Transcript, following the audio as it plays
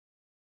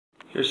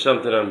Here's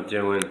something I'm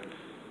doing.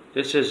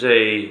 This is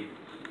a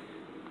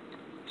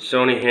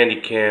Sony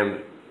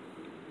Handycam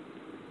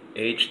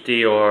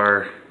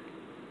HDR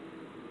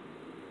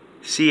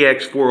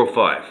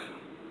CX405.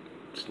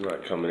 It's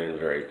not coming in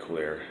very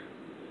clear.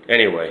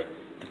 Anyway,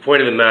 the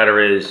point of the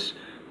matter is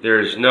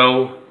there's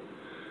no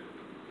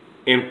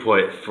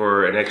input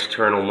for an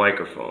external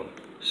microphone.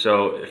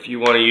 So if you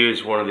want to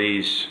use one of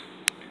these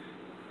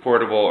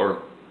portable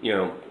or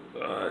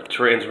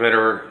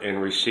transmitter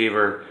and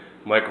receiver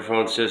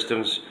microphone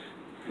systems,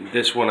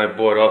 this one I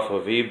bought off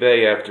of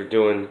eBay after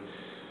doing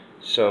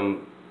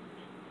some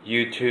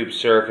YouTube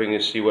surfing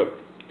to see what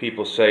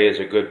people say is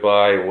a good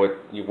buy and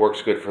what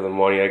works good for the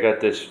money. I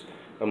got this.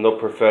 I'm no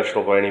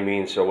professional by any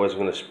means, so I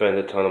wasn't going to spend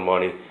a ton of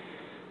money.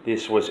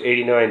 This was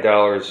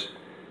 $89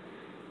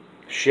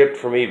 shipped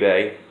from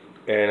eBay,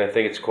 and I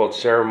think it's called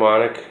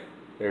Ceremonic.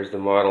 There's the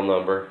model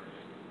number.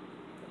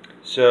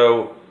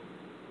 So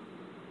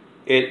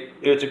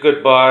it's a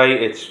good buy.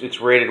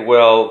 It's rated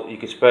well. You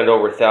can spend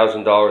over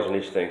 $1,000 on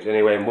these things.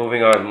 Anyway,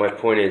 moving on. My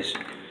point is,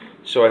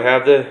 so I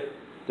have the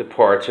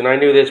parts, and I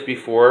knew this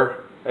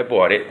before I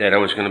bought it, that I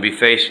was going to be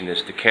facing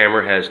this. The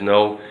camera has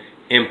no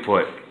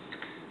input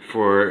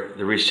for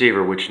the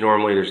receiver, which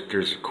normally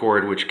there's a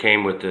cord which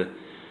came with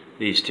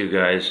these two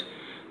guys.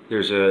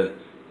 There's a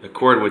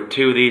cord with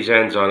two of these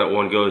ends on it.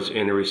 One goes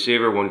in the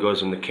receiver, one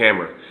goes in the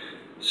camera.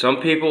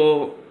 Some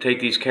people take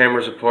these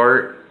cameras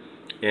apart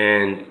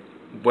and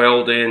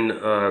weld in,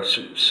 I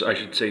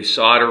should say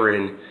solder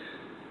in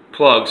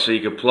plugs so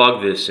you can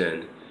plug this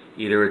in.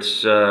 Either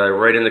it's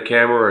right in the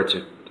camera or it's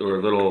a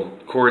little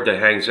cord that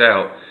hangs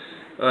out.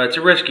 It's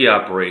a risky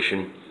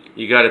operation.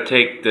 You got to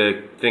take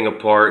the thing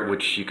apart,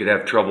 which you could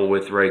have trouble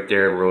with right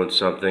there and ruin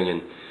something.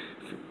 And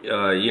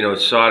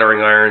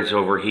soldering irons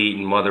overheat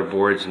and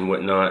motherboards and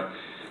whatnot.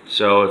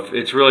 So if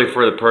it's really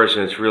for the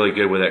person, it's really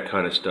good with that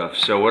kind of stuff.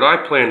 So what I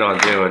planned on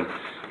doing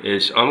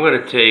is I'm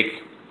going to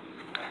take,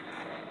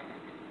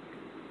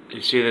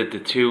 you see that the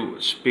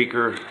two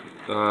speaker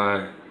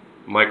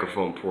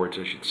microphone ports,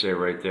 I should say,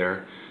 right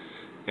there,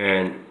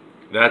 and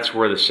that's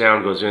where the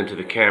sound goes into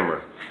the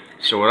camera.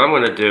 So what I'm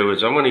going to do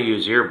is I'm going to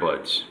use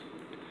earbuds,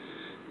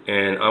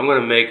 and I'm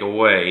going to make a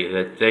way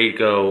that they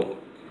go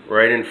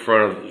right in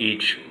front of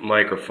each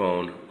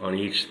microphone on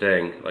each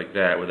thing like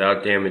that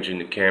without damaging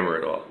the camera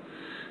at all.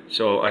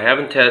 So I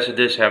haven't tested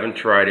this, haven't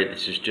tried it.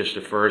 This is just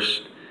the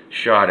first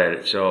shot at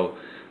it. So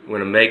I'm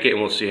going to make it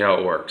and we'll see how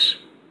it works.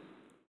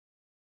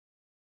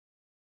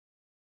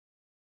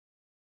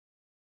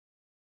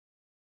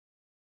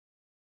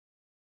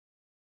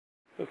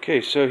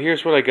 Okay, so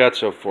here's what I got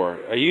so far.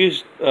 I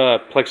used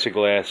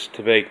plexiglass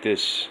to make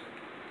this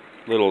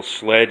little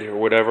sled or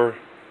whatever,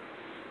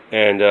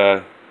 and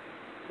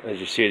as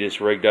you see, I just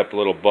rigged up a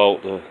little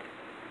bolt to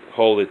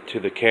hold it to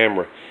the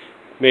camera.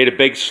 Made a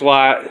big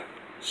slot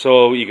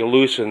so you can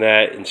loosen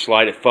that and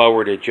slide it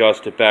forward,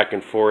 adjust it back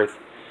and forth.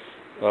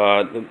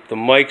 The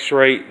mics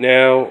right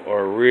now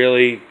are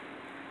really,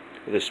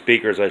 the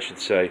speakers I should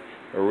say,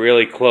 are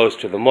really close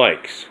to the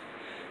mics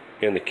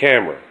in the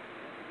camera.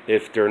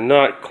 If they're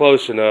not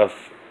close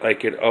enough, I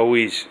could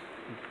always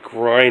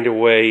grind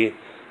away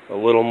a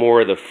little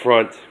more of the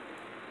front,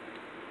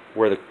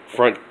 where the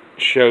front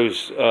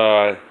shows,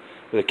 where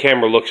the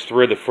camera looks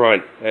through the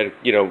front, and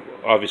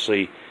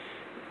obviously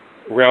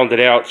round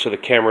it out so the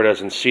camera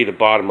doesn't see the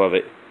bottom of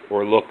it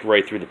or look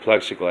right through the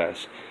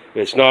plexiglass. If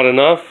it's not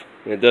enough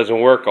and it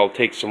doesn't work, I'll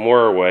take some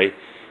more away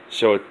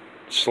so it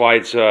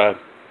slides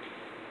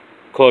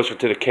closer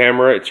to the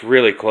camera. It's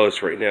really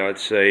close right now. I'd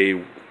say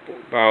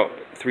about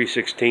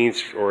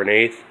 3/16 or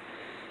 1/8,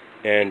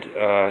 and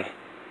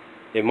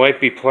it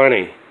might be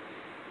plenty,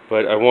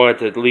 but I wanted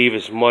to leave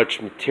as much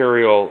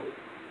material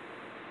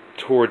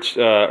towards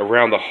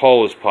around the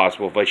hole as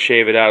possible. If I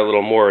shave it out a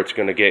little more, it's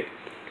going to get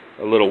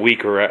a little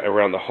weaker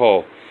around the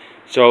hole.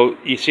 So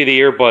you see the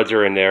earbuds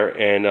are in there,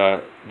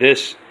 and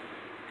this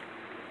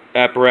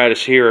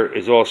apparatus here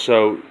is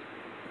also,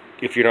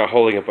 if you're not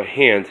holding up a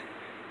hand,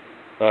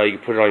 you can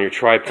put it on your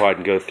tripod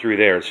and go through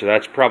there. So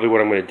that's probably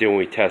what I'm going to do when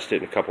we test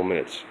it in a couple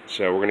minutes.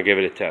 So we're going to give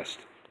it a test.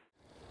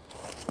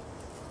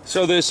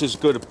 So this is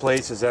as good a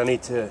place as any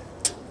to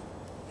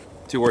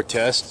do our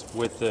test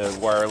with the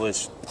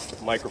wireless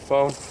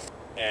microphone.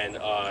 And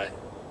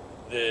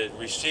the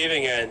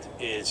receiving end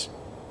is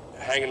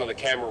hanging on the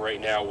camera right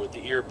now with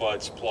the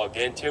earbuds plugged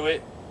into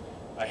it.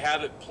 I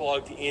have it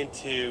plugged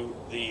into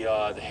the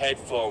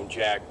headphone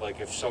jack, like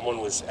if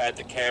someone was at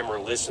the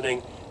camera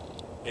listening,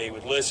 they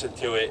would listen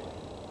to it.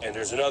 And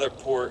there's another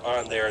port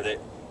on there that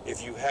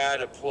if you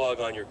had a plug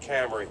on your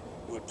camera, it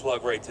would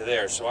plug right to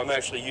there. So I'm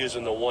actually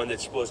using the one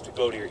that's supposed to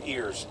go to your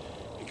ears,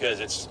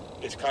 because it's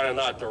kind of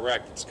not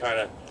direct. It's kind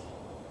of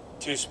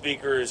two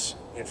speakers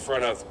in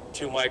front of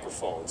two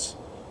microphones.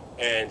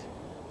 And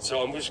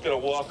so I'm just going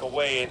to walk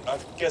away, and I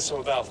guess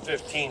I'm about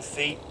 15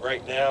 feet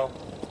right now.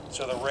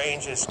 So the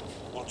range is,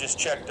 we'll just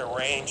check the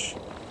range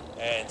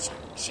and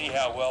see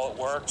how well it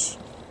works.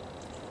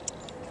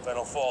 If I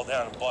don't fall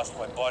down and bust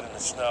my butt in the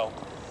snow.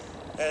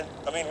 And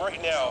I mean,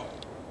 right now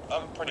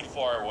I'm pretty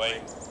far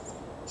away,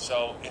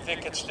 so if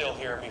it could still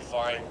hear me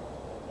fine,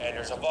 and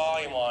there's a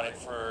volume on it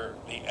for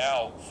the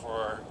out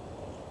for,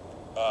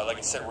 like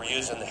I said, we're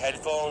using the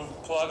headphone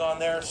plug on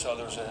there, so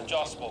there's an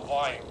adjustable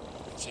volume.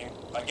 So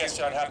I guess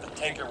I'd have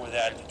to tinker with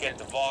that to get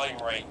the volume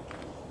right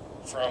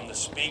from the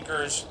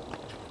speakers,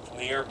 from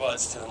the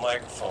earbuds to the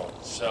microphone.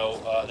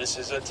 So this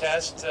is a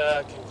test,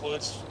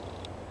 concludes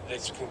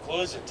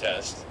the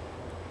test,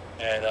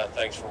 and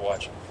thanks for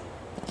watching.